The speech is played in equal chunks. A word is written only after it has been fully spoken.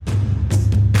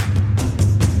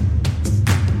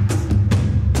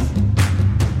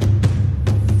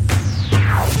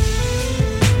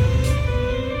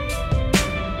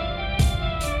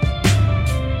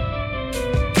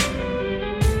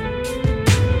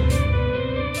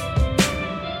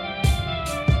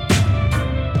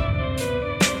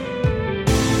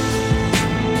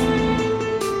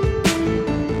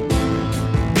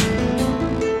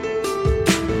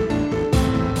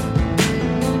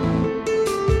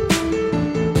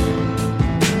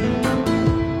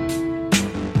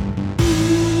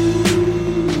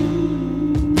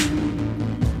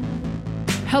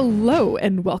Hello,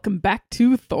 and welcome back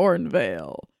to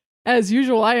Thornvale. As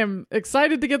usual, I am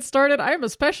excited to get started. I am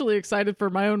especially excited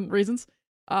for my own reasons.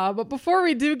 But before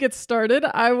we do get started,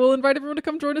 I will invite everyone to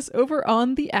come join us over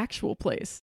on The Actual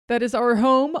Place. That is our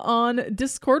home on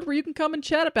Discord, where you can come and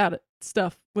chat about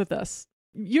stuff with us.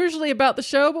 Usually about the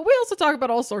show, but we also talk about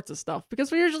all sorts of stuff,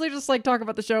 because we usually just talk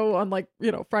about the show on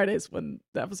Fridays when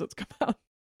the episodes come out.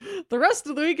 The rest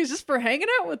of the week is just for hanging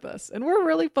out with us, and we're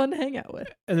really fun to hang out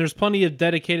with. And there's plenty of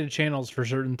dedicated channels for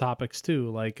certain topics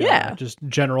too, just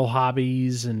general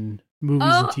hobbies and movies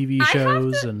and TV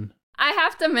shows. I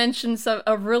have to mention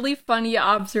a really funny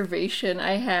observation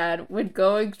I had when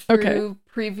going through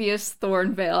previous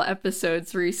Thornvale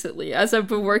episodes recently, as I've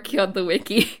been working on the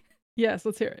wiki. Yes,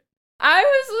 let's hear it. I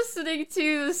was listening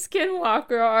to the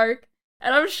Skinwalker arc,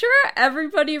 and I'm sure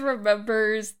everybody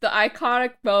remembers the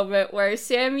iconic moment where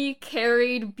Sammy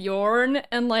carried Bjorn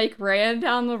and ran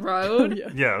down the road. Yeah.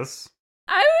 Yes.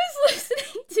 I was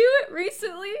listening to it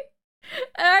recently,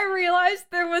 and I realized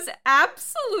there was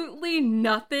absolutely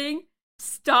nothing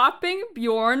stopping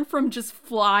Bjorn from just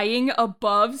flying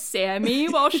above Sammy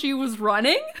while she was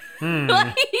running. There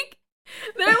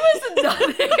was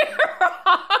nothing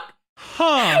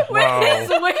wrong with his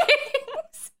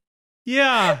wings.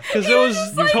 Yeah, because it was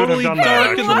totally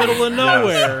dark in the middle of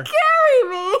nowhere. Carry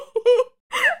me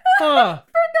for no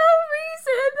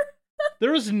reason.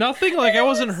 There was nothing, I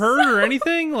wasn't hurt or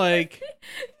anything, No, it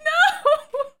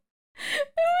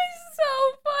was so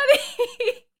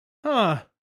funny. Huh.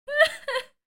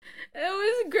 It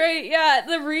was great. Yeah,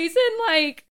 the reason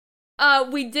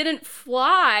we didn't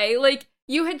fly,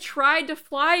 you had tried to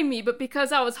fly me, but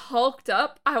because I was hulked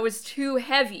up, I was too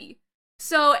heavy.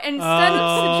 So instead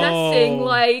of suggesting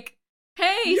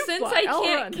hey, since I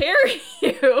can't carry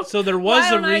you, so there was why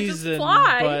a don't reason, I just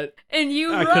fly but and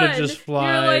you I run. could have just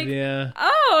flied. Yeah.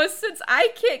 Oh, since I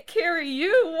can't carry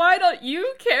you, why don't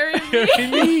you carry me? Carry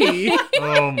me.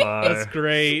 Oh my! That's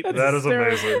great. That is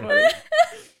amazing.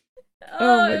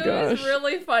 Oh my gosh. It was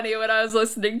really funny when I was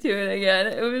listening to it again.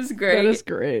 It was great. That is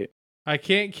great. I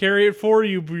can't carry it for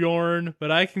you, Bjorn, but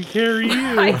I can carry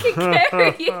you. I can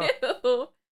carry you.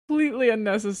 Completely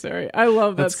unnecessary. I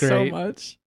love that That's so great.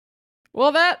 much.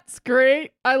 Well, that's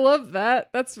great. I love that.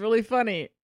 That's really funny.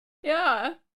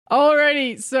 Yeah.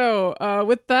 Alrighty, so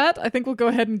with that, I think we'll go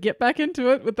ahead and get back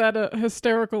into it with that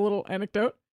hysterical little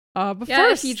anecdote. But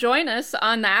first, if you join us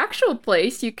on The Actual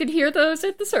Place, you could hear those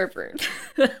at the server.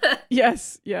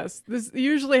 yes. This we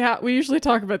usually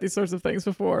talk about these sorts of things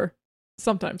before,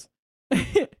 sometimes.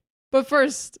 But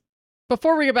first,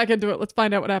 before we get back into it, let's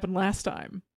find out what happened last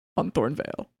time on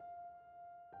Thornvale.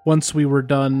 Once we were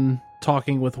done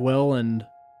talking with Will and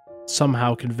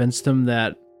somehow convinced him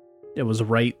that it was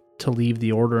right to leave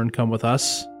the Order and come with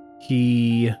us,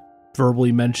 he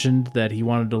verbally mentioned that he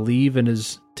wanted to leave and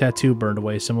his tattoo burned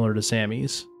away, similar to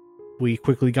Sammy's. We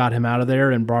quickly got him out of there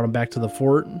and brought him back to the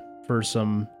fort for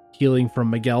some healing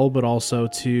from Miguel, but also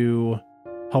to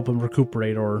help him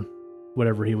recuperate or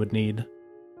whatever he would need.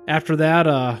 After that,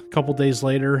 a couple days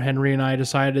later, Henry and I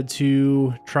decided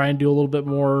to try and do a little bit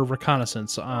more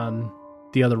reconnaissance on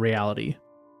the other reality.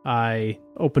 I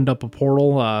opened up a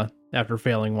portal after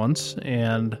failing once,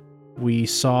 and we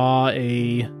saw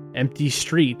a empty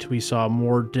street. We saw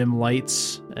more dim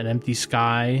lights, an empty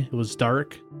sky. It was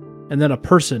dark. And then a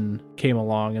person came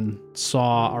along and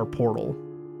saw our portal.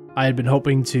 I had been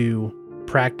hoping to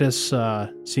practice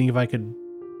seeing if I could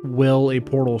will a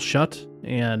portal shut,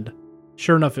 and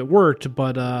sure enough, it worked,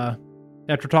 but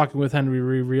after talking with Henry,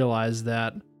 we realized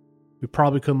that we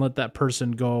probably couldn't let that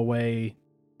person go away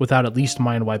without at least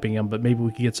mind wiping him, but maybe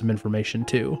we could get some information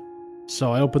too.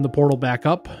 So I opened the portal back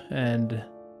up, and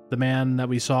the man that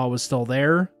we saw was still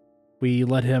there. We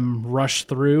let him rush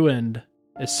through, and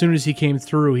as soon as he came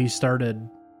through, he started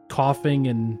coughing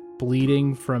and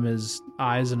bleeding from his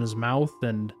eyes and his mouth,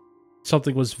 and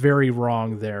something was very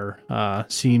wrong there.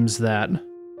 Seems that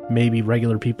maybe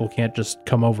regular people can't just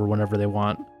come over whenever they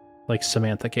want, like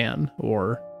Samantha can,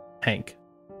 or Hank.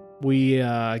 We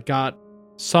got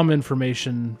some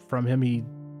information from him. He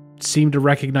seemed to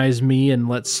recognize me and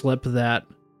let slip that,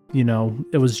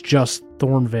 it was just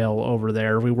Thornvale over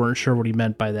there. We weren't sure what he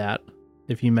meant by that.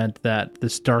 If he meant that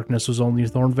this darkness was only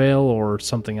Thornvale or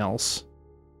something else.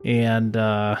 And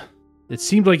it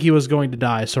seemed like he was going to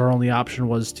die, so our only option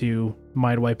was to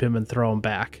mind wipe him and throw him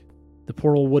back. The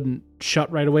portal wouldn't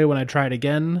shut right away when I tried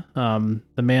again.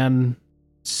 The man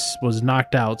was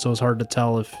knocked out, so it was hard to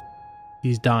tell if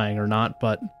he's dying or not,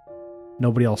 but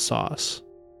nobody else saw us.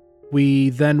 We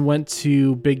then went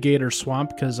to Big Gator Swamp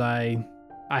because I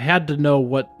had to know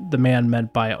what the man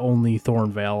meant by only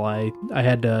Thornvale. I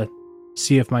had to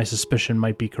see if my suspicion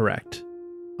might be correct.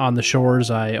 on the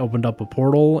shores, I opened up a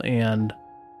portal and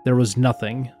there was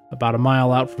nothing. About a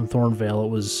mile out from Thornvale, it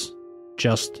was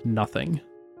just nothing.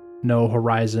 No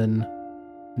horizon,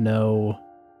 no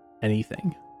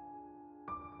anything.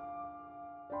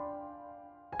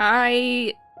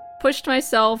 I pushed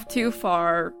myself too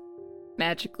far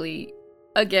magically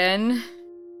again,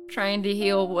 trying to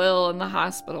heal Will in the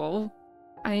hospital.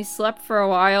 I slept for a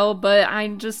while, but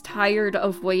I'm just tired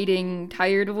of waiting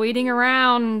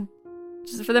around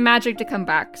just for the magic to come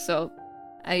back. So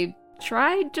I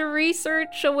tried to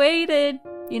research a way to,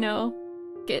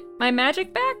 get my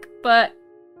magic back, but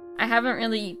I haven't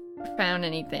really found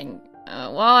anything.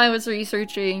 While I was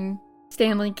researching,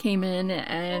 Stanley came in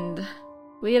and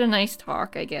we had a nice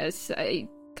talk, I guess. I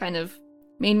kind of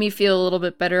made me feel a little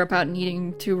bit better about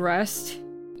needing to rest,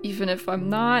 even if I'm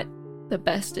not the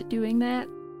best at doing that.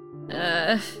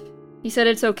 He said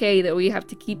it's okay that we have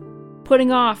to keep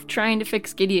putting off trying to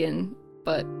fix Gideon,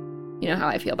 but you know how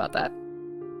I feel about that.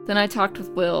 Then I talked with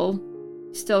Will,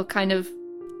 still kind of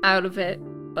out of it,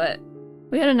 but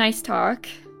we had a nice talk,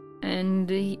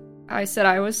 and I said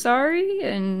I was sorry,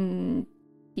 and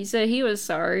he said he was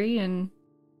sorry, and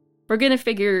we're gonna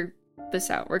figure this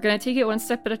out. We're gonna take it one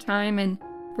step at a time, and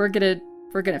we're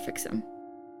gonna fix him.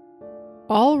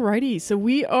 Alrighty, so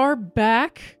we are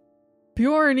back.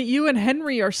 Bjorn, you and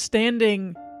Henry are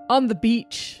standing on the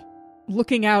beach,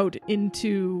 looking out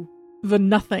into the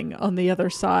nothing on the other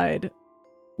side.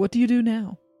 What do you do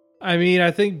now? I mean, I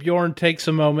think Bjorn takes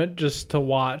a moment just to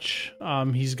watch.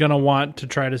 He's going to want to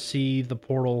try to see the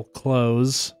portal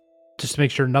close, just to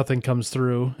make sure nothing comes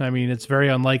through. I mean, it's very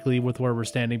unlikely with where we're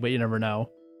standing, but you never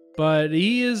know. But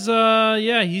he is,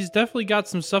 he's definitely got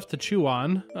some stuff to chew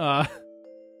on.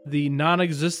 The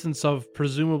non-existence of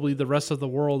presumably the rest of the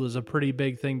world is a pretty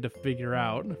big thing to figure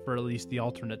out, for at least the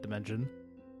alternate dimension.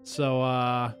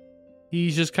 So,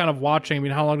 he's just kind of watching. I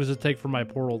mean, how long does it take for my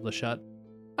portal to shut?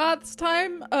 This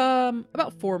time,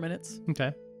 about 4 minutes.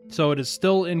 Okay. So it is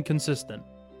still inconsistent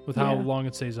with how long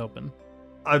it stays open.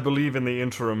 I believe in the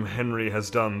interim, Henry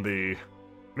has done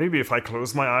maybe if I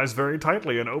close my eyes very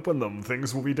tightly and open them,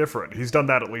 things will be different. He's done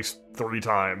that at least 3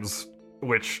 times,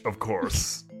 which, of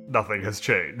course, nothing has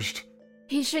changed.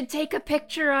 He should take a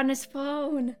picture on his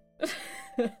phone. It's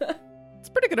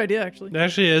a pretty good idea, actually. It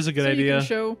actually is a good idea. You can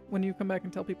show when you come back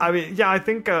and tell people. I mean, yeah, I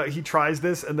think he tries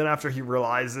this, and then after he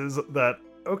realizes that,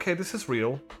 okay, this is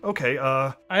real. Okay,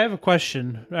 I have a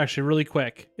question, actually, really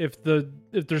quick. If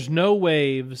there's no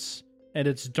waves and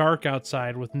it's dark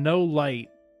outside with no light,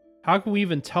 how can we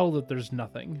even tell that there's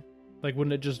nothing? Like,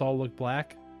 wouldn't it just all look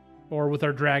black? Or with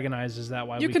our dragon eyes, is that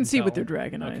why you we can see tell? with your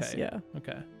dragon eyes? Okay. Yeah.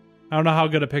 Okay. I don't know how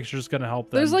good a picture is going to help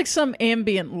them. There's like some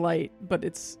ambient light, but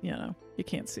it's, you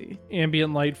can't see.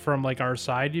 Ambient light from like our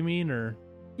side, you mean, or?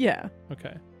 Yeah.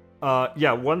 Okay.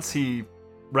 Once he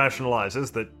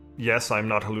rationalizes that, yes, I'm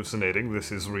not hallucinating,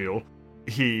 this is real,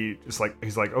 he's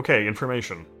like, okay,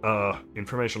 information.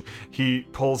 He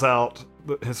pulls out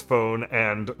his phone,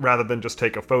 and rather than just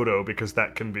take a photo, because they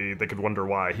could wonder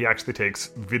why, he actually takes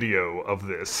video of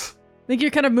this. I think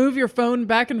you kind of move your phone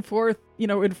back and forth,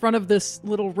 in front of this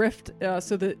little rift,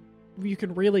 so that you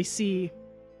can really see,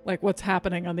 like, what's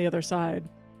happening on the other side.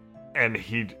 And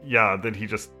then he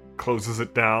just closes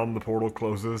it down, the portal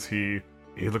closes, he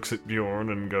looks at Bjorn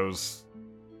and goes,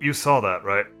 "You saw that,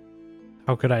 right?"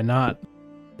 How could I not?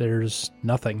 There's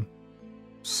nothing.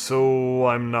 So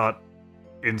I'm not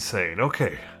insane.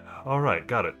 Okay. Alright,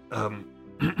 got it.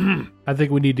 I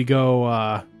think we need to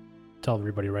go, tell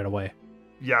everybody right away.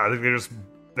 Yeah, I think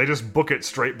they just book it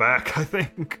straight back, I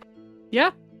think.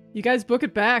 Yeah, you guys book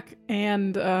it back,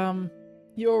 and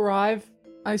you arrive.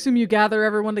 I assume you gather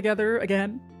everyone together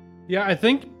again. Yeah, I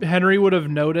think Henry would have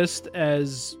noticed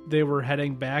as they were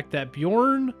heading back that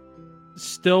Bjorn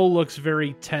still looks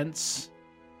very tense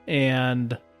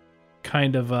and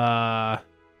kind of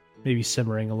maybe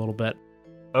simmering a little bit.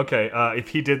 Okay, if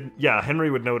he did, Henry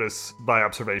would notice by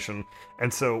observation,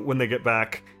 and so when they get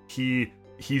back,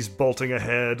 he's bolting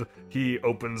ahead. He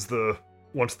opens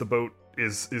once the boat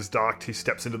is docked, he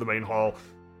steps into the main hall,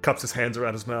 cups his hands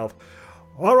around his mouth.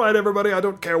 All right, everybody, I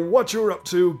don't care what you're up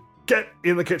to. Get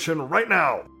in the kitchen right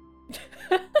now.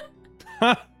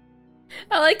 I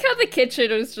like how the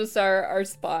kitchen is just our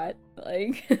spot.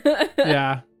 Like,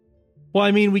 yeah. Well,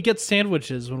 I mean, we get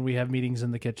sandwiches when we have meetings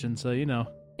in the kitchen, so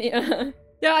Yeah.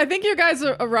 Yeah, I think you guys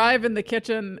arrive in the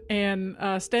kitchen, and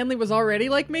Stanley was already,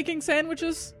 making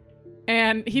sandwiches.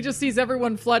 And he just sees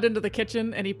everyone flood into the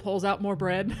kitchen, and he pulls out more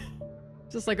bread.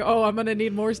 Just like, oh, I'm gonna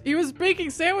need more. He was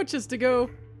making sandwiches to go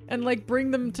and,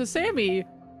 bring them to Sammy.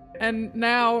 And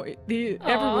now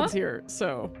everyone's here,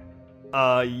 so.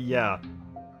 Yeah.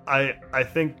 I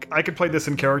think I could play this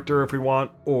in character if we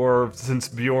want, or since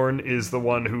Bjorn is the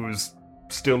one who's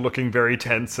still looking very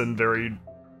tense and very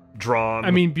drawn.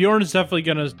 I mean, Bjorn is definitely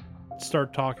gonna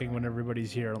start talking when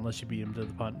everybody's here, unless you beat him to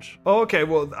the punch. Oh, okay.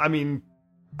 Well, I mean,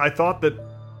 I thought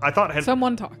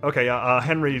Someone talk. Okay,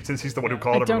 Henry, since he's the one who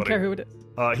called everybody. I don't care who it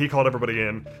is. He called everybody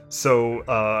in.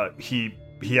 So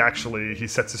he actually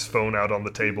sets his phone out on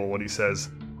the table and he says,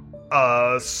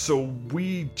 so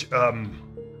we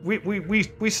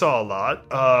saw a lot.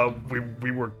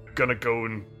 We were gonna go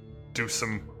and do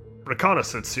some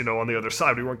reconnaissance, on the other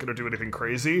side. We weren't gonna do anything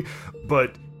crazy,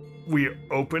 but we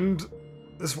opened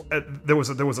this. There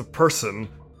was a person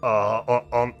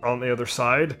on the other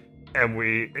side. And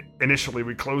we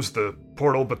closed the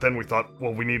portal, but then we thought,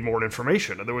 well, we need more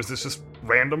information. And there was this just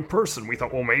random person. We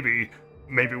thought, well, maybe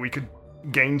we could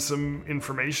gain some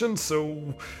information.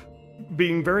 So,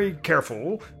 being very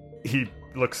careful, he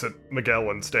looks at Miguel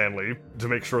and Stanley to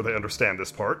make sure they understand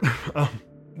this part.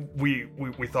 We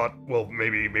thought, well,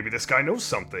 maybe this guy knows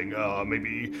something.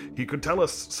 Maybe he could tell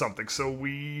us something. So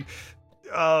we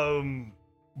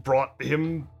brought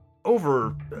him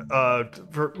over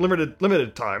for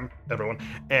limited time, everyone,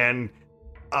 and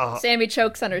Sammy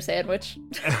chokes on her sandwich.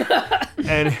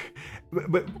 and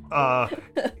but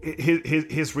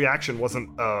his reaction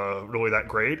wasn't really that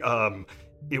great.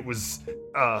 It was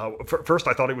first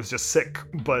I thought he was just sick,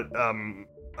 but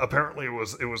apparently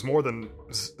it was more than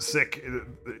sick.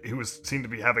 He seemed to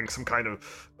be having some kind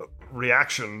of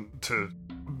reaction to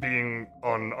being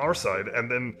on our side, and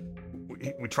then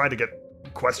we tried to get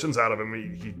questions out of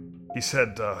him. He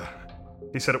said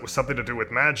it was something to do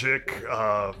with magic.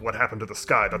 What happened to the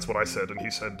sky? That's what I said, and he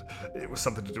said it was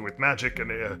something to do with magic.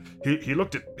 And he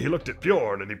looked at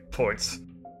Bjorn, and he points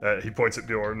at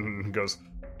Bjorn and goes,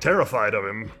 terrified of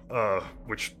him,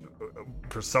 which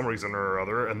for some reason or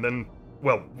other. And then,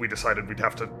 well, we decided we'd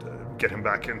have to get him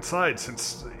back inside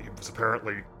since he was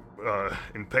apparently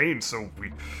in pain. So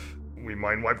we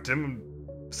mind wiped him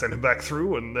and sent him back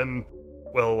through, and then,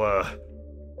 well,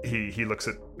 he looks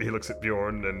at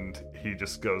Bjorn and he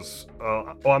just goes,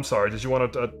 oh, I'm sorry, did you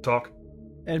want to talk?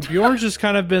 And Bjorn's just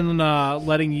kind of been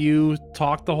letting you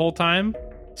talk the whole time.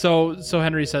 So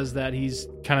Henry says that he's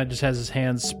kind of just has his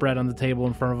hands spread on the table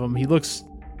in front of him. He looks,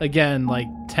 again, like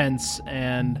tense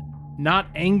and not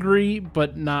angry,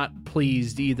 but not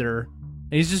pleased either.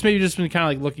 And he's just maybe just been kind of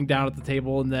like looking down at the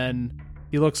table, and then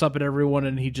he looks up at everyone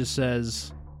and he just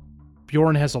says,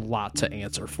 Bjorn has a lot to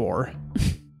answer for.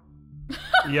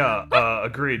 Yeah,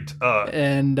 agreed.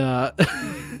 And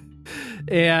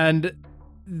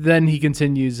then he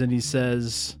continues and he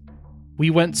says,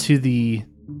 we went to the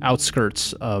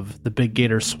outskirts of the Big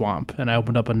Gator Swamp, and I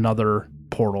opened up another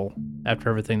portal after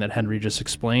everything that Henry just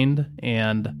explained,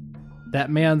 and that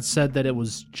man said that it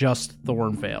was just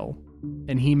Thornvale,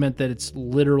 and he meant that it's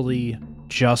literally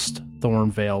just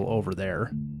Thornvale over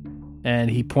there. And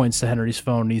he points to Henry's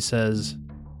phone and he says,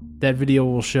 that video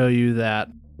will show you that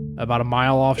about a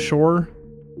mile offshore,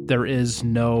 there is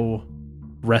no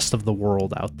rest of the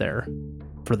world out there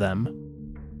for them.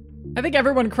 I think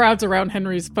everyone crowds around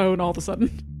Henry's phone all of a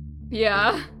sudden.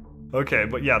 Yeah. Okay,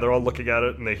 but yeah, they're all looking at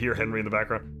it and they hear Henry in the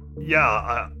background.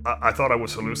 Yeah, I thought I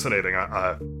was hallucinating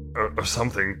or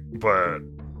something, but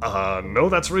no,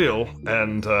 that's real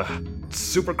and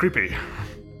super creepy.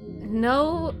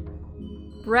 No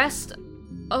rest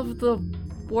of the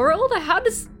world? How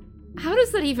does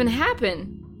that even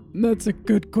happen? That's a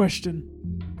good question.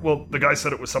 Well, the guy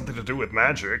said it was something to do with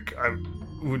magic. I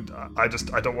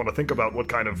don't want to think about what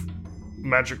kind of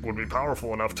magic would be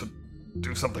powerful enough to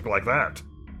do something like that.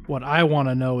 What I want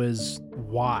to know is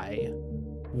why.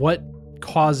 What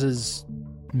causes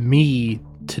me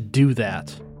to do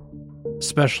that?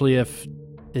 Especially if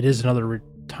it is another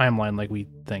timeline like we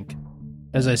think.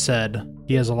 As I said,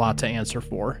 he has a lot to answer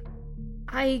for.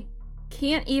 I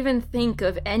can't even think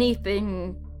of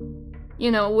anything,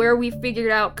 where we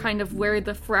figured out kind of where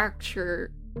the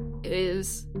fracture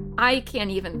is. I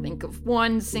can't even think of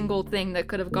one single thing that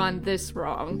could have gone this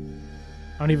wrong.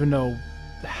 I don't even know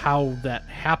how that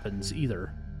happens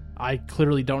either. I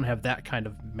clearly don't have that kind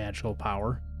of magical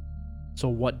power. So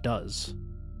what does?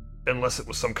 Unless it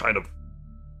was some kind of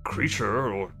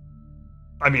creature, or...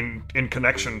 I mean, in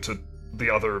connection to the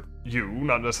other you,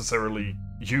 not necessarily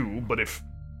you, but if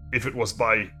it was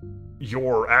by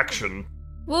your action...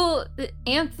 Well,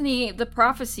 Anthony, the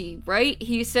prophecy, right?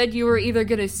 He said you were either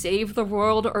gonna save the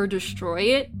world or destroy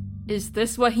it. Is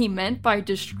this what he meant by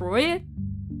destroy it?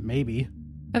 Maybe.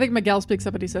 I think Miguel speaks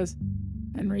up and he says,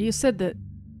 Henry, you said that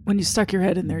when you stuck your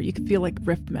head in there, you could feel like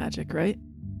rift magic, right?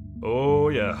 Oh,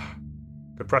 yeah.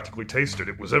 Could practically taste it.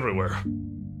 It was everywhere.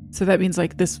 So that means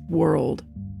like this world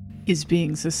is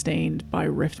being sustained by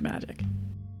rift magic.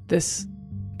 This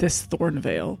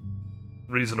Thornvale.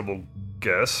 Reasonable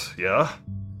guess, yeah.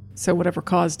 So whatever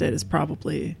caused it is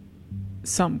probably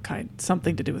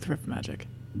something to do with rift magic.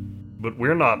 But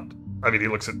we're not. I mean, he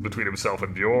looks at between himself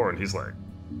and Bjorn. He's like,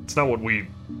 it's not what we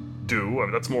do. I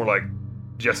mean, that's more like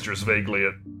gestures vaguely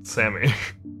at Sammy.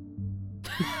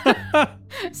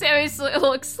 Sammy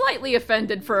looks slightly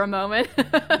offended for a moment.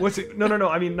 What's it? No.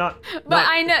 I mean, not. But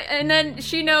I know, and then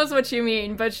she knows what you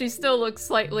mean, but she still looks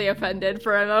slightly offended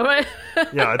for a moment.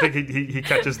 Yeah, I think he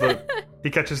catches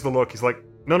the look. He's like,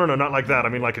 no, not like that. I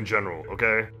mean, like in general,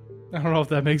 okay? I don't know if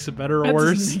that makes it better or That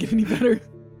worse. doesn't make it any better.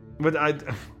 But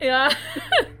Yeah.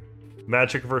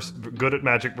 good at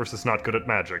magic versus not good at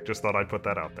magic. Just thought I'd put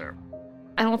that out there.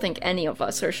 I don't think any of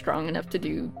us are strong enough to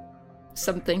do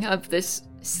something of this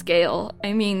scale.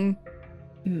 I mean,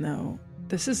 No,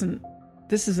 this isn't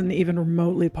even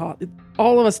remotely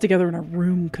all of us together in a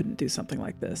room couldn't do something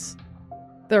like this.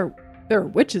 There are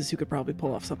witches who could probably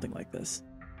pull off something like this.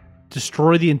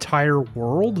 Destroy the entire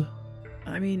world?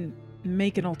 I mean,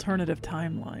 make an alternative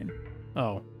timeline.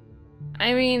 Oh.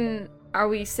 I mean, are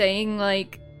we saying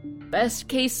like best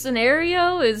case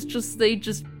scenario is just they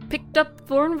just picked up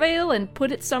Thornvale and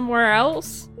put it somewhere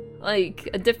else? Like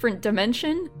a different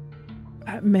dimension?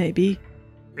 Maybe.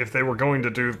 If they were going to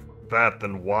do that,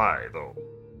 then why, though?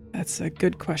 That's a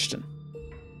good question.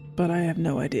 But I have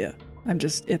no idea.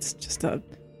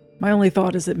 My only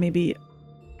thought is that maybe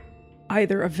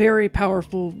either a very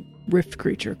powerful rift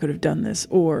creature could have done this,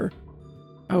 or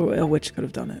a witch could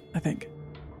have done it, I think.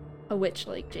 A witch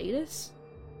like Jadis?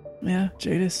 Yeah,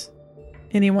 Jadis.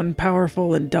 Anyone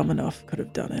powerful and dumb enough could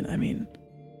have done it. I mean,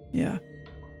 yeah.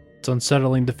 It's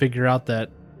unsettling to figure out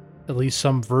that at least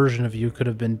some version of you could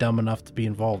have been dumb enough to be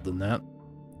involved in that.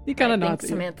 You kind I of think nods.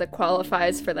 Samantha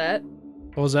qualifies for that.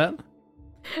 What was that?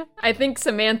 I think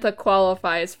Samantha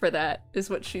qualifies for that, is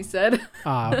what she said.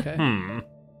 Ah, okay.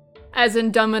 As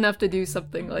in dumb enough to do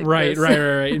something like Right.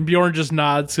 this. And Bjorn just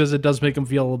nods because it does make him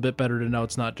feel a little bit better to know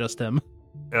it's not just him.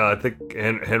 Yeah, I think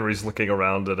Henry's looking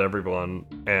around at everyone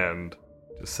and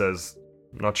just says,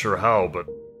 I'm not sure how, but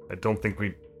I don't think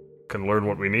we can learn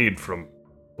what we need from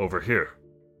over here.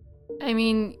 I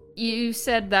mean, you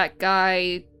said that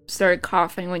guy started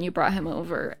coughing when you brought him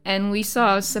over, and we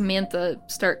saw Samantha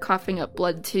start coughing up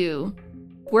blood too.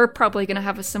 We're probably gonna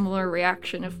have a similar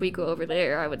reaction if we go over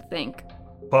there, I would think.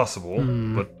 Possible,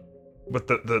 but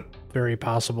the Very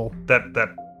possible.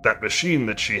 that machine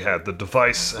that she had, the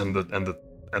device and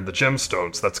the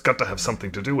gemstones, that's got to have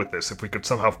something to do with this. If we could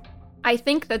somehow, I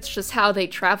think that's just how they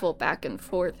travel back and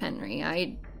forth, Henry.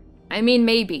 I mean,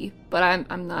 maybe, but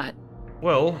I'm not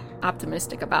well,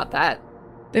 optimistic about that.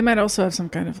 They might also have some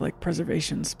kind of like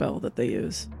preservation spell that they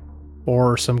use.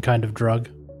 Or some kind of drug.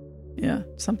 Yeah,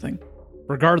 something.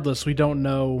 Regardless, we don't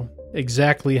know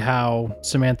exactly how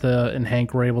Samantha and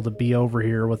Hank were able to be over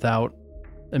here without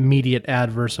immediate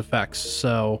adverse effects,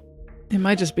 so... It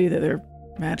might just be that they're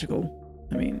magical.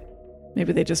 I mean,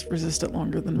 maybe they just resist it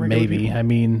longer than regular Maybe. people. I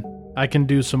mean, I can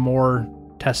do some more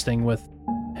testing with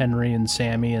Henry and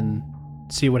Sammy and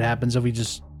see what happens if we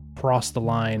just cross the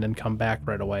line and come back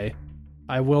right away.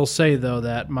 I will say, though,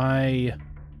 that my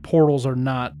portals are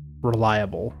not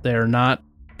reliable. They're not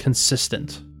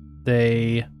consistent.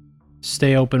 They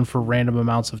stay open for random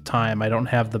amounts of time. I don't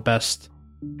have the best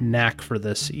knack for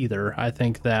this either. I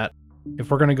think that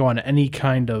if we're going to go on any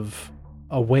kind of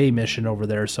away mission over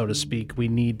there, so to speak, we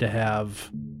need to have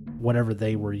whatever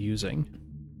they were using.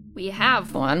 We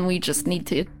have one, we just need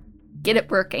to get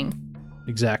it working.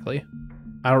 Exactly.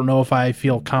 I don't know if I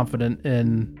feel confident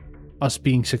in us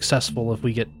being successful if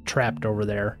we get trapped over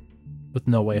there with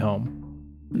no way home.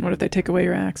 And what if they take away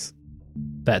your axe?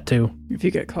 That too. If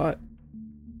you get caught?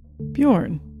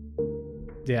 Bjorn,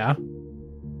 Yeah.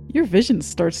 your vision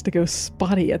starts to go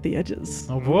spotty at the edges.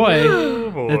 Oh boy. oh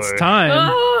boy. It's time.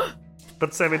 Ah!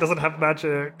 But Sammy doesn't have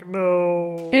magic.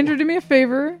 No. Andrew, do me a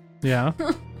favor Yeah.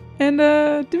 and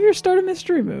do your start a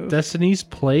mystery move. Destiny's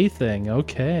Plaything.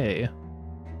 Okay.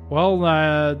 Well,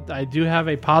 I do have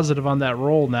a positive on that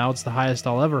roll now. It's the highest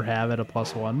I'll ever have at a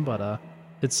 +1, but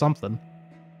it's something.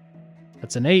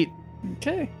 That's an 8.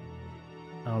 Okay.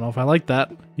 I don't know if I like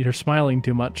that. You're smiling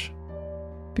too much.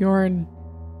 Bjorn,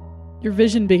 your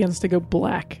vision begins to go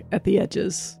black at the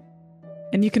edges,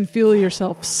 and you can feel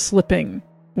yourself slipping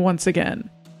once again.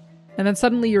 And then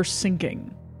suddenly you're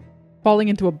sinking, falling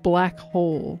into a black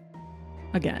hole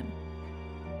again.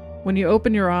 When you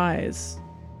open your eyes,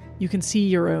 you can see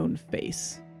your own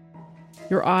face.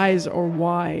 Your eyes are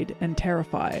wide and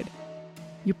terrified.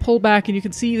 You pull back and you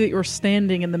can see that you're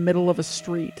standing in the middle of a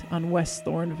street on West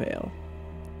Thornvale.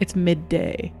 It's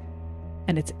midday.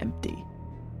 and it's empty.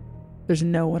 There's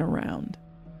no one around.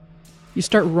 You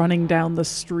start running down the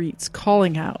streets,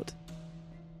 calling out.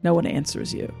 No one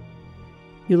answers you.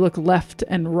 You look left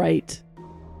and right.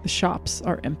 The shops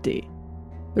are empty.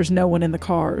 There's no one in the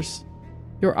cars.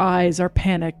 Your eyes are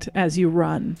panicked as you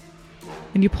run,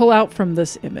 and you pull out from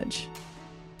this image,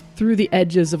 through the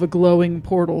edges of a glowing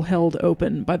portal held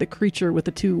open by the creature with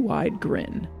the too wide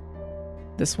grin.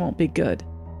 This won't be good,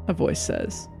 a voice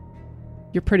says.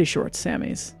 You're pretty sure it's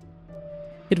Sammy's.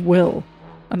 It will,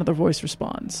 another voice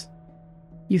responds.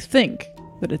 You think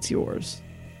that it's yours,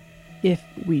 if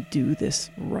we do this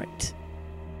right.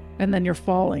 And then you're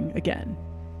falling again,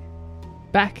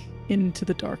 back into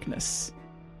the darkness.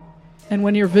 And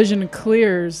when your vision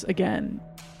clears again,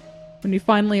 when you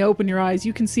finally open your eyes,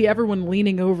 you can see everyone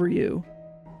leaning over you,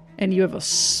 and you have a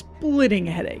splitting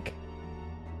headache.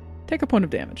 Take a point of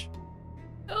damage.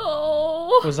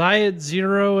 Oh. Was I at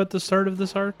 0 at the start of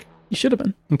this arc? You should have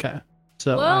been. Okay.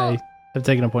 So Well, I have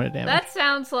taken a point of damage. That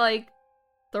sounds like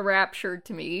the Rapture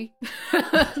to me.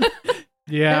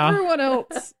 Yeah. Everyone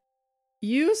else,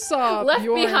 you saw Left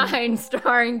Bjorn. Behind,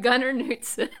 starring Gunnar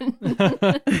Knudsen.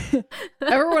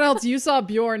 Everyone else, you saw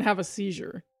Bjorn have a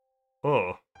seizure.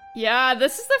 Oh. Yeah,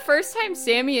 this is the first time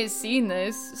Sammy has seen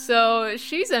this, so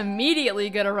she's immediately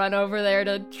gonna run over there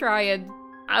to try and,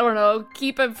 I don't know,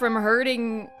 keep him from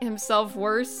hurting himself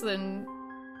worse than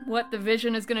what the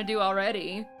vision is gonna do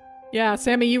already. Yeah,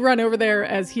 Sammy, you run over there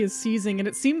as he is seizing, and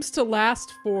it seems to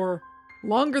last for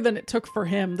longer than it took for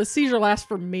him. The seizure lasts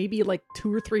for maybe like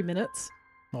 2 or 3 minutes.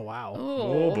 Oh, wow.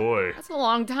 Oh boy. That's a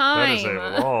long That time. is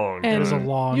a long And That is a time.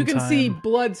 long you can time. see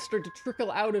blood start to trickle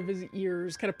out of his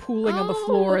ears, kind of pooling on the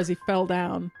floor Oh. as he fell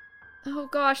down. Oh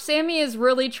gosh, Sammy is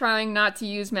really trying not to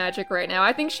use magic right now.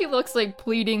 I think she looks like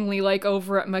pleadingly like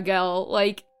over at Miguel.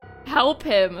 Like, help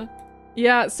him.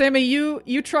 Yeah, Sammy,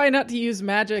 you try not to use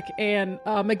magic, and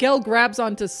Miguel grabs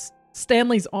onto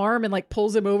Stanley's arm and like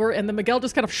pulls him over, and then Miguel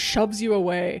just kind of shoves you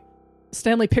away.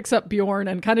 Stanley picks up Bjorn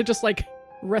and kind of just like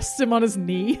rests him on his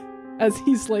knee as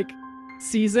he's like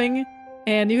seizing,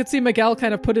 and you can see Miguel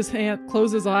kind of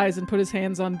close his eyes and put his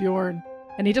hands on Bjorn,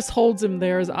 and he just holds him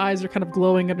there. His eyes are kind of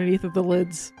glowing underneath of the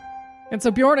lids. And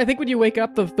so Bjorn, I think when you wake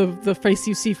up, the face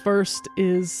you see first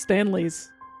is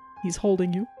Stanley's. He's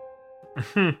holding you.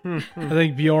 I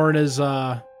think Bjorn is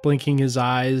blinking his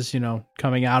eyes,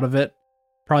 coming out of it.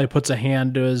 Probably puts a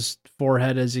hand to his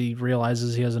forehead as he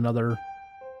realizes he has another,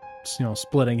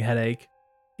 splitting headache.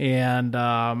 And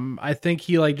I think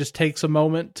he just takes a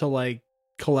moment to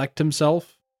collect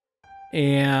himself.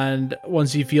 And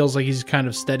once he feels like he's kind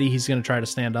of steady, he's going to try to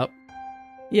stand up.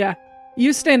 Yeah.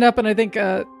 You stand up, and I think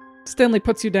Stanley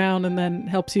puts you down and then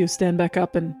helps you stand back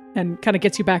up and kind of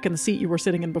gets you back in the seat you were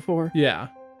sitting in before. Yeah.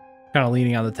 Kind of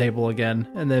leaning on the table again.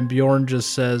 And then Bjorn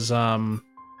just says,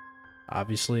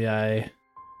 obviously I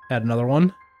had another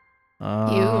one.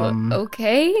 You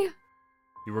okay?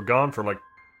 You were gone for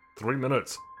 3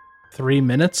 minutes. 3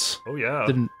 minutes? Oh yeah.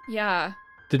 Yeah.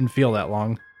 Didn't feel that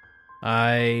long.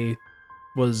 I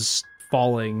was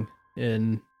falling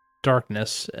in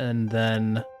darkness, and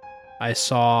then I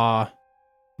saw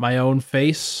my own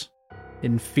face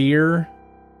in fear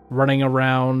running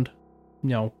around,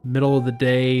 middle of the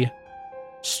day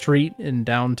street in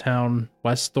downtown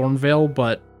West Thornvale,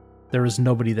 but there was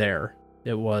nobody there.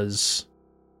 It was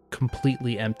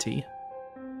completely empty.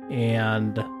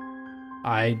 And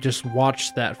I just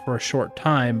watched that for a short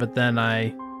time, but then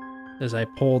as I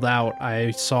pulled out, I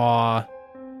saw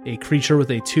a creature with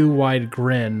a too wide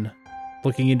grin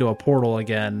looking into a portal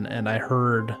again, and I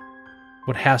heard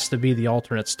what has to be the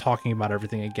alternates talking about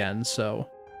everything again. So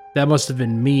that must have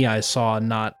been me I saw,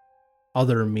 not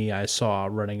other me I saw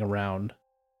running around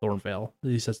Thornvale. At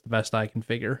least that's the best I can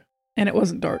figure. And it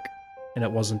wasn't dark. And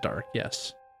it wasn't dark,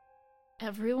 yes.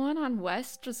 Everyone on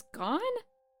West just gone?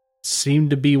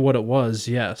 Seemed to be what it was,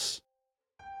 yes.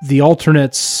 The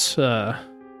alternates,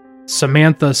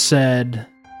 Samantha said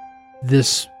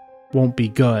this won't be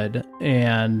good,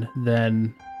 and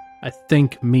then I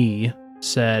think me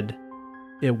said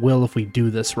it will if we do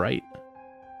this right.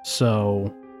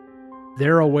 So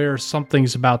they're aware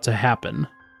something's about to happen,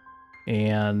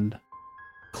 and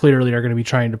clearly are going to be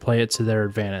trying to play it to their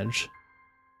advantage.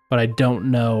 But I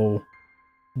don't know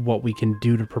what we can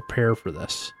do to prepare for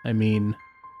this. I mean,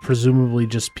 presumably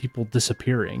just people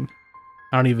disappearing.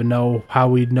 I don't even know how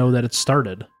we'd know that it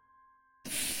started.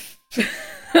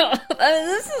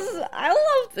 I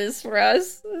love this for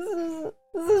us.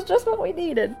 This is just what we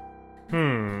needed.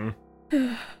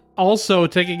 Also,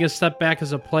 taking a step back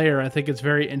as a player, I think it's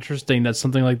very interesting that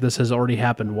something like this has already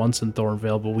happened once in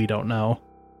Thornvale, but we don't know.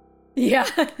 Yeah.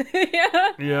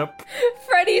 Yeah. Yep.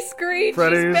 Freddy Screech.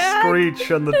 Freddy is back.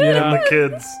 Screech and the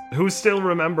kids, who still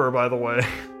remember, by the way.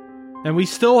 And we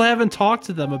still haven't talked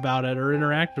to them about it or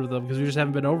interacted with them because we just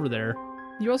haven't been over there.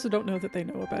 You also don't know that they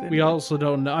know about it. We also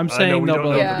don't know. I'm I know saying we no, don't but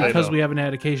know that they because know. we haven't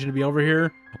had occasion to be over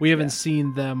here, we haven't Yeah.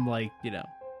 seen them, like,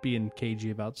 being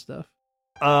cagey about stuff.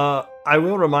 I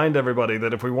will remind everybody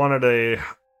that if we wanted a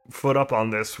foot up on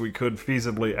this, we could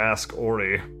feasibly ask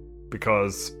Ori,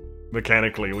 because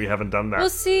mechanically we haven't done that. Well,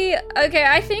 see, okay,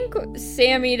 I think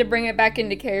Sammy, to bring it back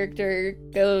into character,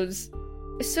 goes,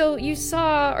 so you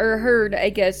saw or heard, I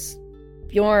guess,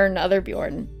 other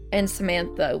Bjorn, and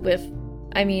Samantha with,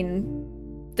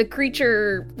 the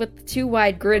creature with the too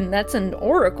wide grin, that's an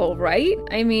oracle, right?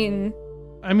 I mean,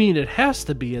 it has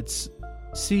to be. It's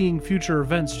seeing future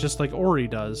events just like Ori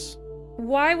does.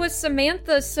 Why was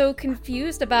Samantha so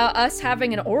confused about us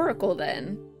having an oracle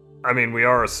then? We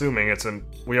are assuming it's an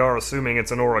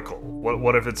oracle.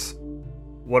 What if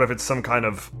it's some kind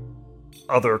of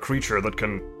other creature that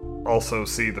can also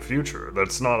see the future?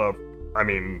 That's not a.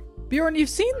 Bjorn, you've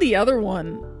seen the other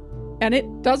one, and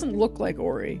it doesn't look like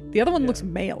Ori. The other one looks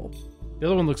male. The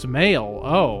other one looks male.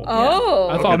 Oh. Oh.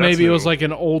 I Okay, thought that's maybe it was new. like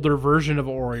an older version of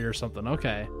Ori or something.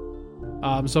 Okay.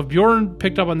 So if Bjorn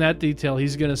picked up on that detail,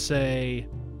 he's going to say,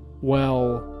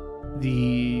 well,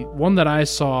 the one that I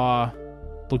saw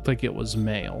looked like it was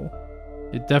male.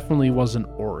 It definitely wasn't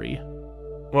Ori.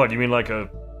 What, you mean like a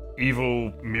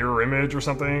evil mirror image or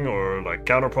something? Or like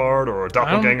counterpart or a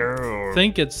doppelganger? Or... I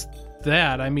think it's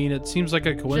that. It seems like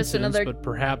a coincidence, another- but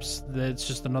perhaps it's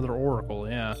just another oracle,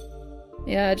 yeah.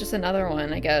 Yeah, just another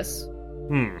one, I guess.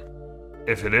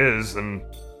 If it is, then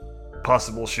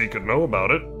possible she could know about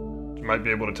it. She might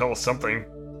be able to tell us something.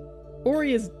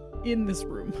 Ori is in this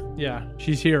room. Yeah,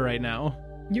 she's here right now.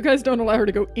 You guys don't allow her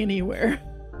to go anywhere.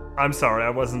 I'm sorry,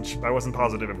 I wasn't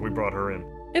positive if we brought her in.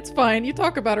 It's fine. You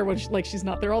talk about her when like she's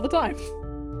not there all the time.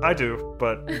 I do,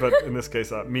 but in this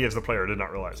case, me as the player did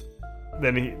not realize.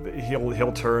 Then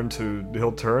he'll turn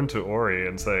to Ori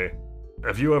and say,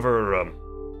 "Have you ever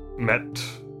met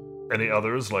any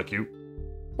others like you?"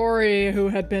 Ori, who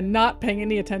had been not paying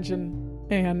any attention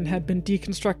and had been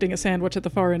deconstructing a sandwich at the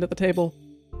far end of the table,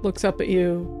 looks up at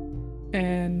you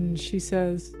and she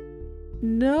says,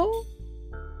 "No?"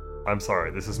 I'm sorry,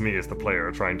 this is me as the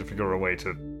player trying to figure a way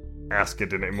to ask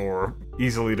it in a more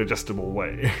easily digestible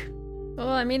way.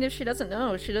 Well, if she doesn't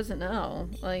know, she doesn't know.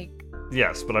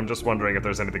 Yes, but I'm just wondering if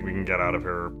there's anything we can get out of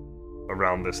her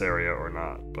around this area or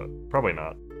not, but probably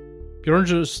not. Bjorn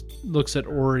just looks at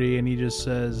Ori and he just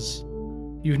says,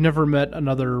 "You've never met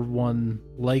another one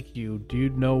like you. Do you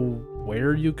know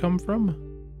where you come from?"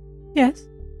 Yes.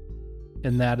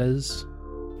 And that is?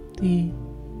 The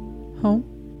home?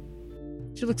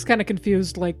 She looks kind of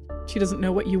confused, like she doesn't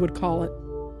know what you would call it.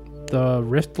 The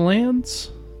Riftlands?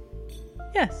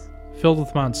 Yes. Filled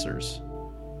with monsters.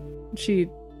 She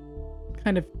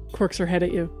kind of quirks her head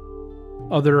at you.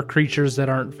 Other creatures that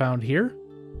aren't found here?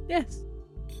 Yes.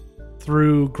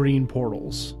 Through green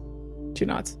portals. She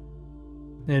nods.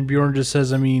 And Bjorn just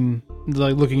says,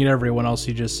 like looking at everyone else,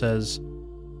 he just says,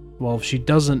 well, if she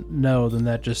doesn't know, then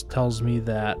that just tells me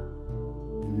that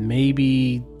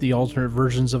maybe the alternate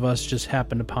versions of us just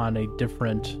happened upon a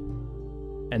different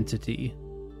entity.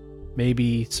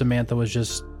 Maybe Samantha was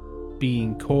just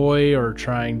being coy or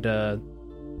trying to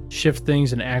shift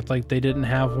things and act like they didn't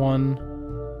have one.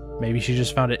 Maybe she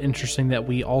just found it interesting that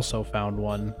we also found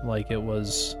one, like it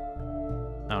was,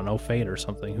 I don't know, fate or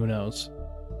something. Who knows?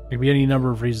 There could be any number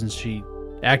of reasons she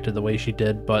acted the way she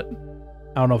did, but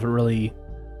I don't know if it really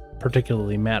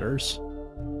particularly matters.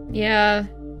 Yeah,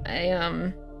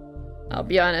 I'll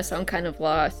be honest, I'm kind of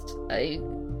lost. I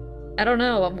don't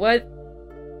know,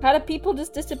 how do people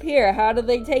just disappear? How do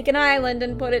they take an island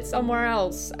and put it somewhere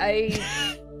else? I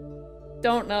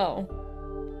don't know.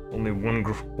 Only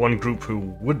one group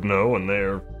who would know, and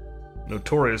they're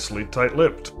notoriously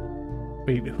tight-lipped.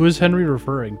 Wait, who is Henry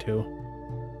referring to?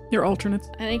 Your alternates.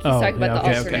 I think he's talking about the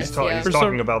okay. alternates, He's yeah. he's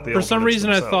talking about the For some alternates reason,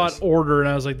 I themselves. thought order, and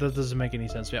I was like, that doesn't make any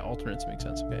sense. Yeah, alternates make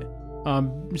sense.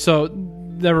 Okay. So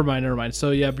never mind.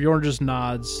 So yeah, Bjorn just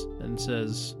nods and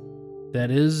says,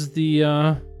 "That is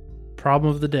the problem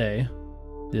of the day.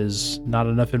 Is not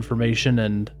enough information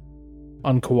and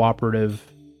uncooperative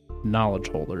knowledge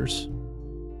holders."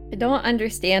 I don't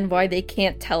understand why they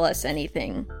can't tell us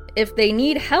anything. If they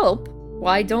need help,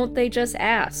 why don't they just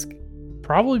ask?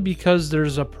 Probably because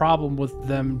there's a problem with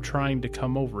them trying to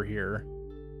come over here.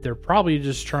 They're probably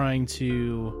just trying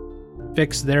to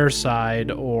fix their side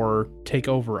or take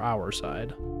over our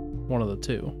side. One of the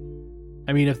two.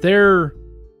 If they're,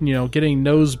 getting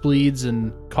nosebleeds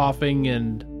and coughing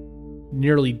and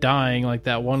nearly dying like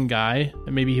that one guy,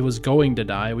 and maybe he was going to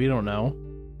die, we don't know.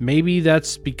 Maybe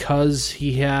that's because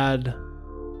he had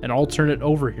an alternate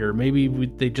over here. Maybe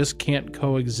they just can't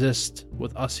coexist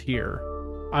with us here.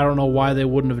 I don't know why they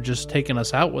wouldn't have just taken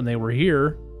us out when they were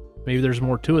here. Maybe there's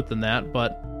more to it than that,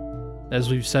 but as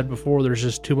we've said before, there's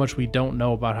just too much we don't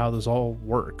know about how this all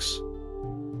works.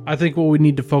 I think what we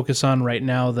need to focus on right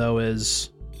now, though,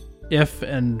 is if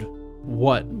and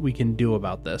what we can do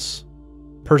about this.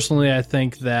 Personally, I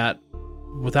think that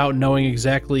without knowing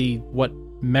exactly what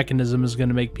mechanism is going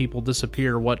to make people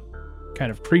disappear, what kind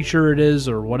of creature it is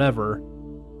or whatever,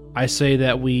 I say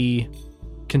that we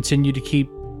continue to keep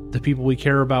the people we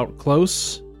care about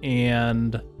close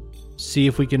and see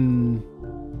if we can,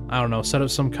 I don't know, set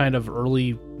up some kind of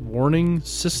early warning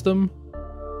system.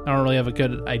 I don't really have a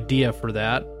good idea for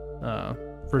that.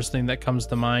 First thing that comes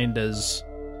to mind is,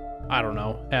 I don't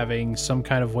know, having some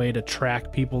kind of way to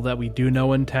track people that we do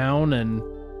know in town, and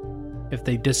if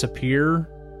they disappear,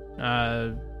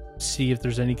 see if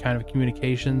there's any kind of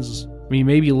communications. I mean,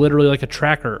 maybe literally like a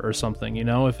tracker or something, you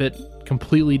know? If it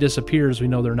completely disappears, we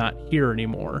know they're not here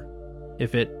anymore.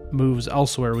 If it moves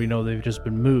elsewhere, we know they've just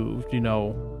been moved, you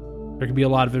know? There could be a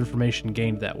lot of information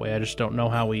gained that way. I just don't know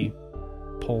how we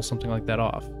pull something like that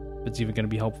off, if it's even going to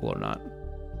be helpful or not.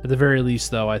 At the very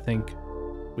least, though, I think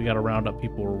we got to round up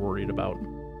people we're worried about.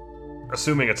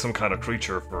 Assuming it's some kind of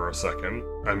creature for a second,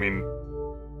 I mean,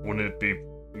 wouldn't it be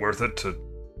worth it to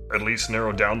at least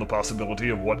narrow down the possibility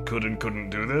of what could and couldn't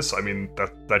do this? I mean,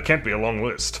 that can't be a long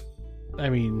list. I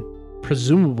mean,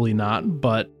 presumably not,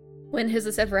 but... When has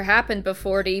this ever happened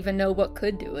before to even know what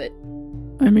could do it?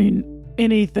 I mean,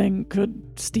 anything could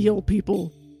steal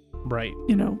people. Right.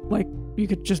 You know, like, you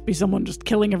could just be someone just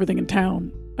killing everything in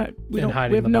town. And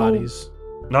hiding the bodies.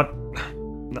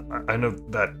 I know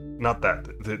that, not that.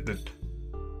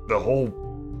 The whole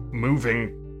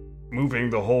moving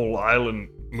the whole island,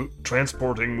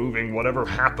 transporting, moving, whatever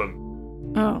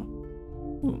happened. Oh.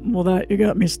 Well, that, you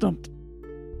got me stumped.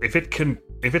 If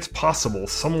it's possible,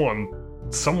 someone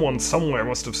somewhere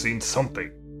must have seen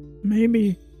something.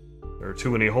 Maybe. There are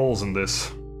too many holes in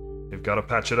this. You've got to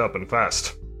patch it up and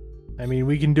fast. I mean,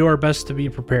 we can do our best to be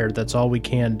prepared. That's all we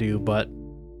can do, but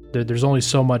there's only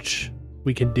so much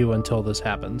we can do until this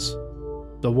happens.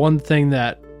 The one thing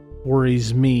that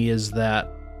worries me is that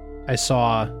I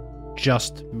saw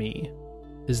just me.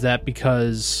 Is that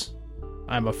because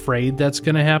I'm afraid that's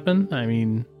going to happen? I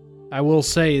mean, I will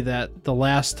say that the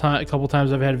last time, a couple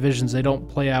times I've had visions, they don't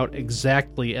play out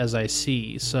exactly as I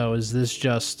see. So is this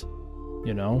just,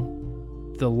 you know,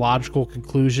 the logical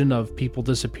conclusion of people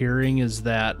disappearing is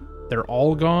that they're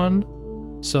all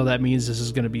gone? So that means this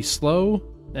is going to be slow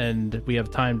and we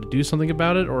have time to do something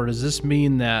about it? Or does this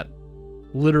mean that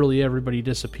literally everybody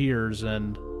disappears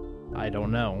and I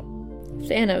don't know?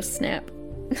 Thanos snap.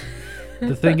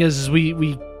 The thing is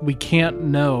we can't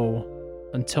know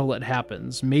until it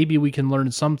happens. Maybe we can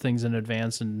learn some things in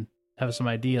advance and have some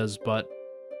ideas, but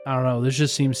I don't know. This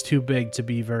just seems too big to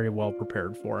be very well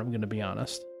prepared for, I'm going to be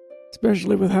honest.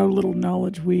 Especially with how little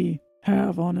knowledge we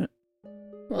have on it.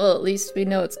 Well, at least we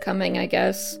know it's coming, I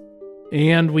guess.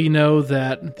 And we know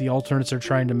that the alternates are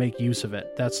trying to make use of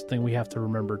it. That's the thing we have to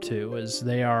remember too, is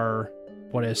they are,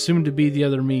 what I assume to be the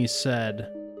other me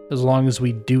said, as long as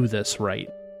we do this right,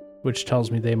 which tells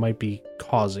me they might be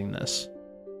causing this.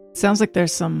 Sounds like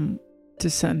there's some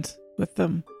dissent with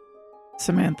them.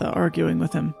 Samantha arguing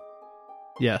with him.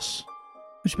 Yes.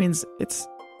 Which means it's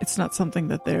not something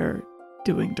that they're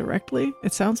doing directly,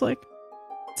 it sounds like.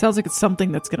 It sounds like it's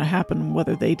something that's going to happen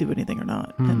whether they do anything or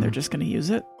not, and they're just going to use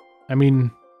it. I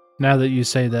mean, now that you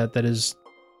say that, that is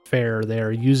fair. They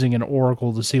are using an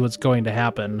oracle to see what's going to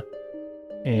happen,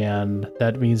 and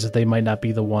that means that they might not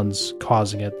be the ones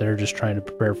causing it. They're just trying to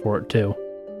prepare for it too.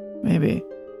 Maybe.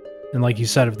 And like you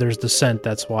said, if there's dissent,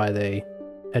 that's why they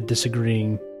had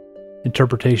disagreeing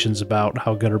interpretations about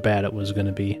how good or bad it was going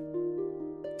to be.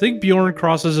 I think Bjorn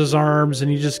crosses his arms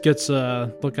and he just gets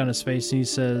a look on his face and he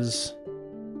says,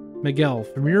 Miguel,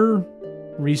 from your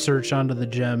research onto the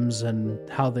gems and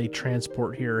how they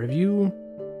transport here, have you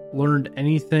learned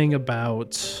anything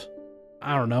about,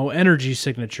 I don't know, energy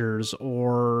signatures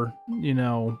or, you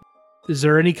know, is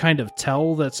there any kind of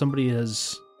tell that somebody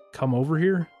has come over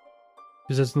here?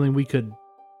 Is that something we could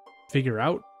figure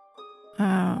out?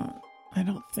 I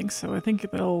don't think so. I think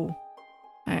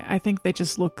I think they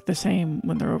just look the same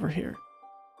when they're over here.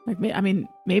 Like, I mean,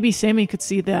 maybe Sammy could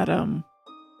see that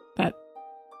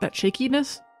that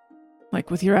shakiness, like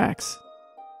with your axe.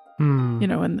 You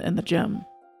know, and the gem.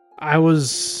 I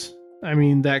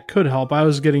mean, that could help. I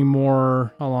was getting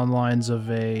more along the lines of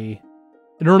a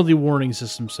an early warning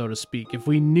system, so to speak. If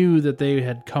we knew that they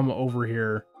had come over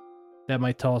here, that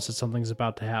might tell us that something's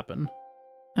about to happen.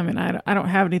 I mean, I don't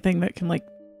have anything that can, like,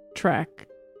 track,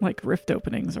 like, rift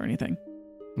openings or anything.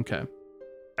 Okay.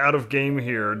 Out of game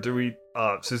here, do we...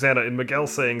 Susanna, in Miguel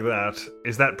saying that,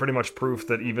 is that pretty much proof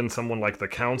that even someone like the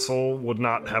Council would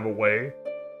not have a way?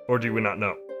 Or do we not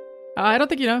know? I don't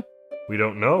think you know. We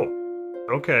don't know.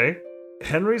 Okay.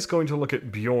 Henry's going to look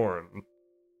at Bjorn,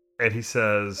 and he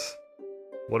says,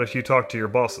 what if you talk to your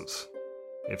bosses?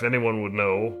 If anyone would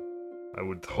know, I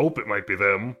would hope it might be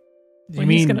them. When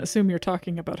he's going to assume you're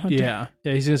talking about Hunter. Yeah,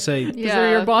 he's going to say... Because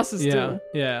they're your bosses, too.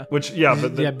 Yeah. Which, yeah,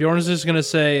 but... Bjorn's just going to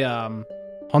say,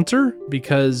 Hunter?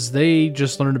 Because they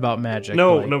just learned about magic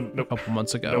No. a couple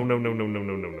months ago. No.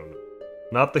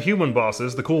 Not the human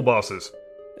bosses, the cool bosses.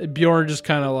 Bjorn just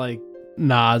kind of, like,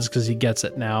 nods because he gets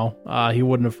it now. He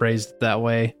wouldn't have phrased it that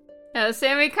way.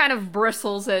 Sammy kind of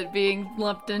bristles at being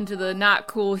lumped into the not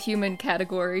cool human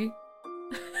category.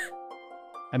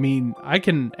 I mean, I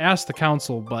can ask the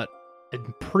Council, but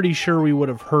I'm pretty sure we would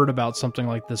have heard about something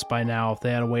like this by now if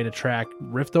they had a way to track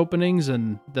rift openings,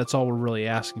 and that's all we're really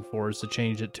asking for is to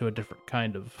change it to a different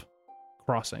kind of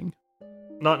crossing.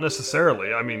 Not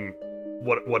necessarily. I mean,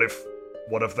 what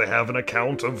if they have an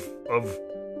account of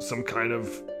some kind of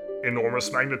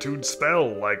enormous magnitude spell,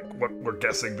 like what we're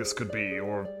guessing this could be,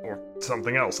 or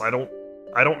something else? I don't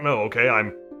know, okay?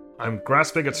 I'm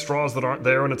grasping at straws that aren't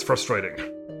there, and it's frustrating.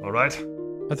 All right?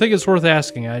 I think it's worth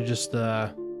asking. I just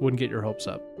wouldn't get your hopes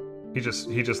up. He just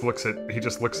looks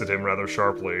at him rather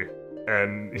sharply,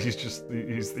 and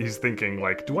he's thinking,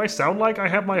 like, do I sound like I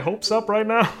have my hopes up right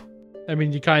now? I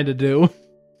mean, you kind of do.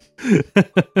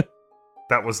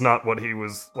 That was not what he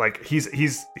was like.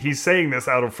 He's saying this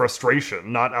out of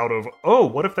frustration, not out of, oh,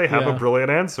 what if they have a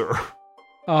brilliant answer?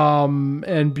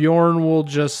 And Bjorn will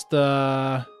just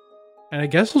and I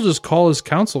guess he'll just call his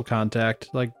Council contact,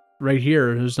 like right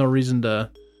here. There's no reason to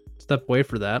step away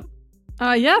for that.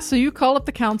 Yeah, so you call up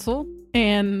the Council,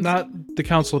 and... Not the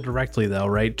Council directly, though,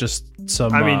 right? Just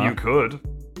some... I mean, you could.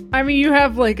 I mean, you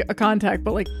have, like, a contact,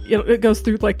 but, like, it goes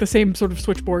through, like, the same sort of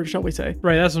switchboard, shall we say.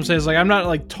 Right, that's what I'm saying. It's like, I'm not,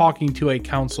 like, talking to a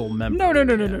Council member. No.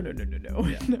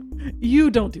 Yeah. No. You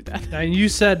don't do that. And you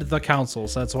said the Council,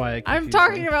 so that's why I'm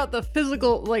talking about the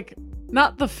physical, like,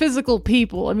 not the physical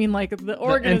people. I mean, like, the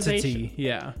organization. The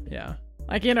entity, yeah.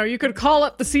 Like, you could call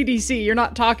up the CDC. You're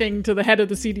not talking to the head of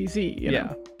the CDC, you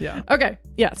know? Yeah. Okay,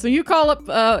 yeah, so you call up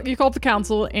the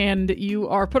Council, and you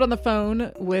are put on the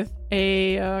phone with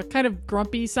a kind of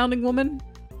grumpy-sounding woman.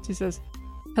 She says,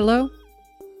 hello?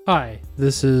 Hi,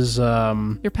 this is,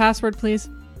 Your password, please?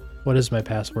 What is my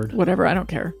password? Whatever, I don't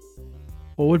care.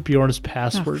 What would Bjorn's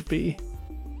password be?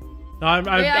 No,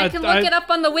 I can look it up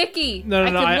on the wiki. No,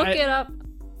 I can look it up.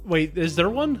 Wait, is there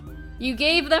one? You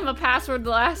gave them a password the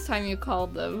last time you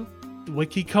called them.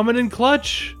 Wiki coming in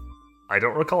clutch. I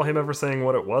don't recall him ever saying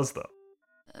what it was,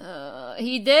 though.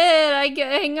 He did.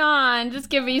 Hang on. Just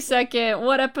give me a second.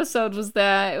 What episode was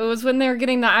that? It was when they were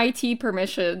getting the IT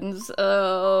permissions.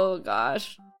 Oh,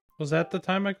 gosh. Was that the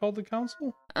time I called the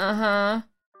Council? Uh-huh.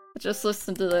 I just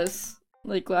listened to this,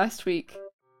 like, last week.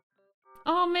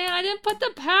 Oh, man, I didn't put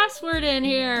the password in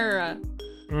here.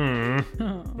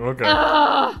 Okay.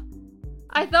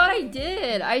 I thought I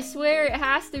did. I swear it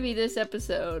has to be this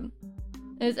episode.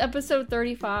 It's episode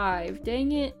 35.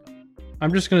 Dang it.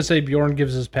 I'm just going to say Bjorn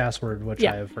gives his password, which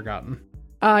I have forgotten.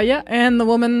 Yeah, and the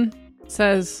woman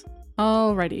says,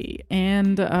 alrighty,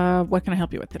 and what can I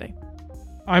help you with today?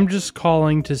 I'm just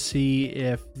calling to see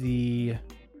if the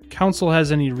Council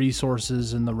has any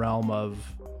resources in the realm of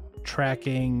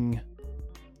tracking,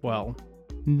 well,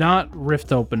 not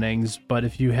rift openings, but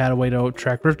if you had a way to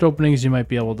track rift openings, you might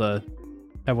be able to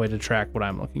have a way to track what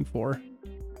I'm looking for.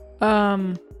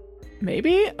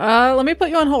 Maybe. Let me put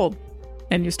you on hold.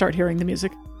 And you start hearing the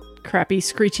music. Crappy,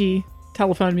 screechy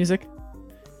telephone music.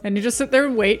 And you just sit there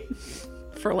and wait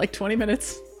for like 20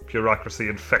 minutes. Bureaucracy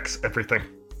infects everything.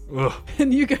 Ugh.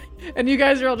 And you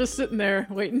guys are all just sitting there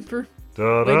waiting for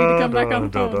lady to come back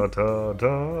on the phone.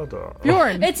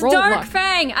 Bjorn, it's roll Dark luck.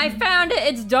 Fang. I found it.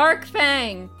 It's Dark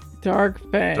Fang. Dark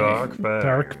Fang.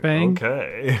 Dark Fang?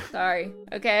 Okay. Sorry.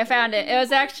 Okay, I found it. It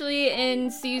was actually in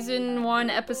season 1,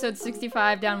 episode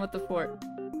 65, Down with the Fort.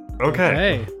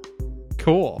 Okay.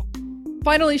 Cool.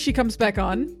 Finally, she comes back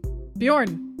on.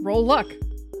 Bjorn, roll luck.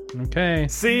 Okay.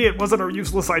 See, it wasn't a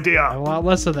useless idea. A lot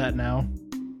less of that now.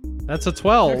 That's a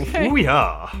 12. Okay. Ooh,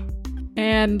 yeah.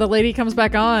 And the lady comes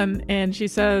back on and she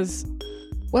says,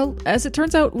 well, as it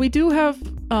turns out, we do have,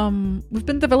 we've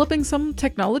been developing some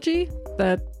technology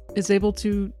that is able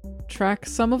to track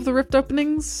some of the rift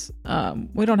openings.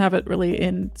 We don't have it really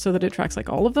in so that it tracks like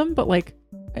all of them, but like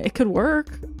It could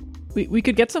work. We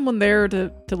could get someone there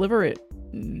to deliver it.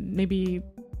 Maybe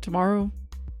tomorrow.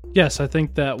 Yes, I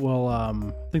think that will. I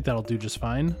think that'll do just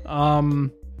fine.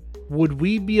 Would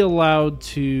we be allowed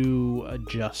to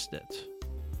adjust it?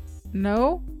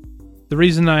 No? The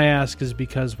reason I ask is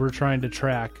because we're trying to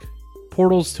track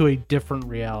portals to a different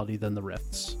reality than the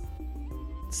rifts.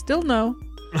 Still no.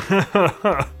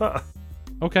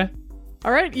 Okay.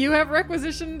 All right, you have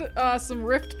requisitioned some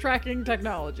rift tracking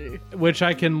technology. Which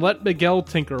I can let Miguel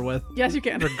tinker with, Yes, you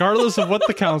can. regardless of what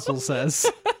the council says.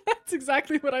 That's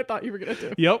exactly what I thought you were going to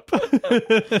do. Yep.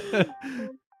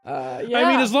 Yeah.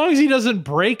 I mean, as long as he doesn't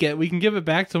break it, we can give it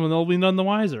back to him and they'll be none the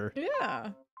wiser. Yeah.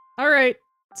 All right.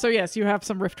 So, yes, you have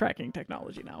some rift tracking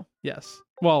technology now. Yes.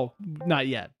 Well, not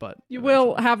yet, but... You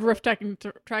will have rift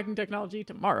tracking technology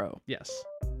tomorrow. Yes.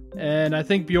 And I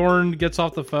think Bjorn gets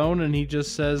off the phone and he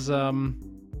just says,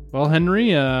 well,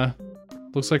 Henry,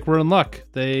 looks like we're in luck.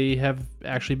 They have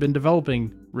actually been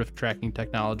developing rift tracking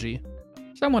technology.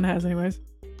 Someone has, anyways.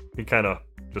 He kind of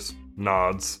just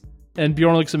nods. And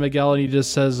Bjorn looks at Miguel and he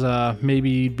just says, maybe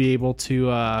you'd be able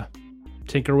to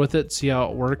tinker with it, see how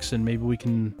it works, and maybe we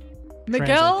can...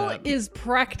 Miguel translate that. is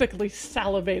practically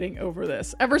salivating over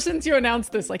this. Ever since you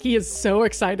announced this, like, he is so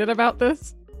excited about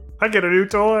this. I get a new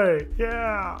toy.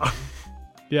 Yeah.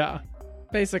 Yeah.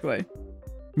 Basically.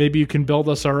 Maybe you can build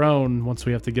us our own once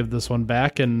we have to give this one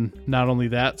back, and not only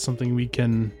that, something we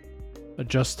can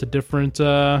adjust to different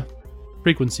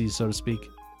frequencies, so to speak.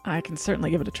 I can certainly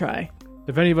give it a try.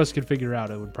 If any of us could figure out,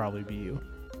 it would probably be you.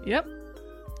 Yep.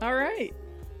 All right.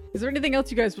 Is there anything else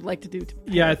you guys would like to do?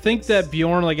 Yeah, I think that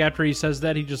Bjorn, like, after he says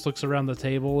that, he just looks around the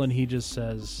table and he just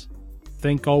says,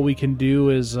 think all we can do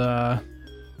is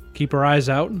keep our eyes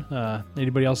out.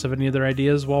 Anybody else have any other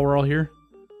ideas while we're all here?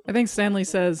 I think Stanley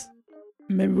says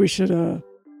maybe we should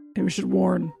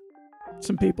warn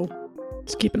some people.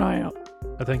 Just keep an eye out.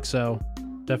 I think so.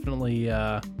 Definitely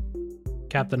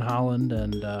Captain Holland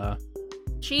and...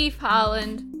 Chief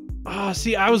Holland.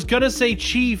 See, I was gonna say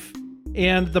Chief,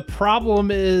 and the problem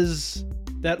is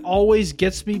that always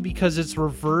gets me because it's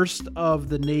reversed of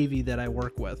the Navy that I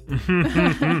work with.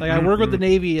 Like, I work with the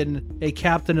Navy and a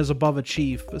captain is above a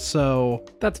chief, so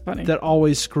That's funny. that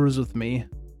always screws with me.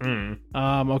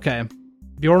 Okay.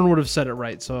 Bjorn would have said it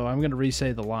right, so I'm gonna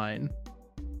re-say the line.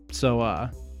 So,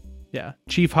 yeah,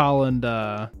 Chief Holland,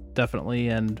 definitely,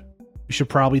 and we should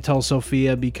probably tell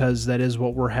Sophia because that is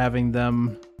what we're having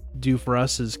them do for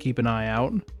us, is keep an eye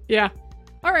out. Yeah.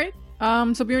 All right.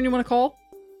 So Bjorn, you want to call?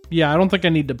 Yeah, I don't think I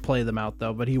need to play them out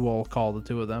though, but he will call the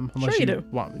two of them. Sure you do.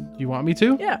 You want me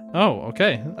to? Yeah. Oh,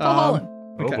 okay. Call Holland.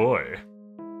 Okay. Oh boy.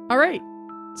 All right.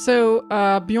 So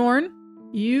Bjorn,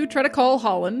 you try to call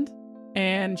Holland,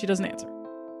 and she doesn't answer.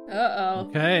 Uh-oh.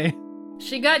 Okay.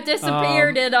 She got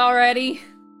disappeared already.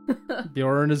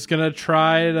 Bjorn is gonna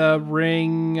try to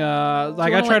ring. Like, I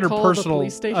wanna, tried her call the personal.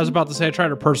 police station? I was about to say I tried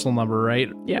her personal number, right?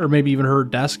 Yeah. Or maybe even her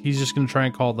desk. He's just gonna try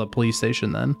and call the police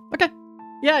station then. Okay.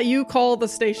 Yeah, you call the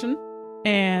station,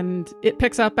 and it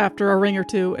picks up after a ring or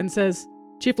two and says,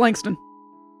 Chief Langston.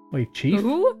 Wait, Chief?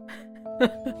 Who?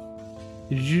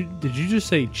 Did you just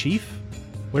say Chief?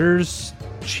 Where's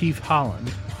Chief Holland?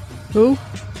 Who?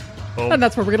 Oh, And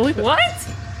that's where we're going to leave it. What?